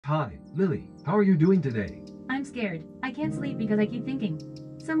Hi, Lily. How are you doing today? I'm scared. I can't sleep because I keep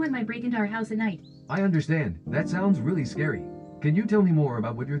thinking someone might break into our house at night. I understand. That sounds really scary. Can you tell me more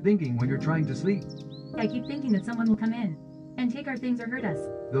about what you're thinking when you're trying to sleep? I keep thinking that someone will come in and take our things or hurt us.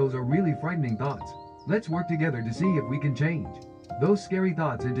 Those are really frightening thoughts. Let's work together to see if we can change those scary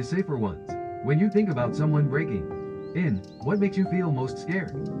thoughts into safer ones. When you think about someone breaking in, what makes you feel most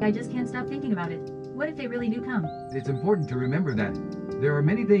scared? I just can't stop thinking about it. What if they really do come? It's important to remember that there are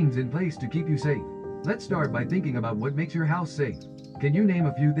many things in place to keep you safe. Let's start by thinking about what makes your house safe. Can you name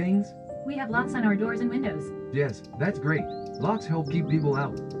a few things? We have locks on our doors and windows. Yes, that's great. Locks help keep people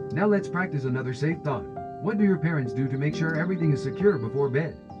out. Now let's practice another safe thought. What do your parents do to make sure everything is secure before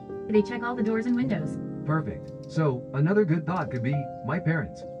bed? They check all the doors and windows. Perfect. So, another good thought could be, my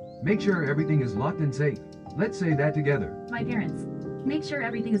parents make sure everything is locked and safe. Let's say that together. My parents make sure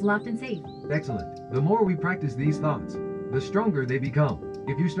everything is locked and safe. Excellent. The more we practice these thoughts, the stronger they become.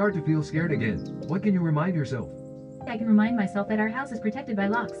 If you start to feel scared again, what can you remind yourself? I can remind myself that our house is protected by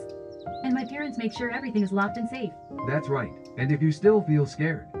locks. And my parents make sure everything is locked and safe. That's right. And if you still feel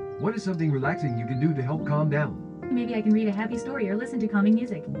scared, what is something relaxing you can do to help calm down? Maybe I can read a happy story or listen to calming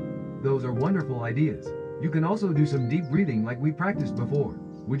music. Those are wonderful ideas. You can also do some deep breathing like we practiced before.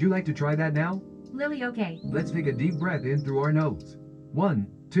 Would you like to try that now? Lily, okay. Let's take a deep breath in through our nose. 1,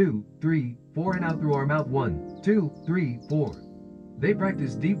 2, 3, 4 and out through our mouth. 1, 2, 3, 4. They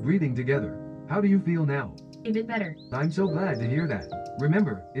practice deep breathing together. How do you feel now? A bit better. I'm so glad to hear that.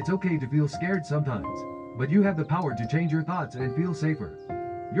 Remember, it's okay to feel scared sometimes, but you have the power to change your thoughts and feel safer.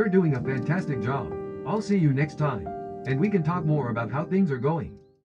 You're doing a fantastic job. I'll see you next time, and we can talk more about how things are going.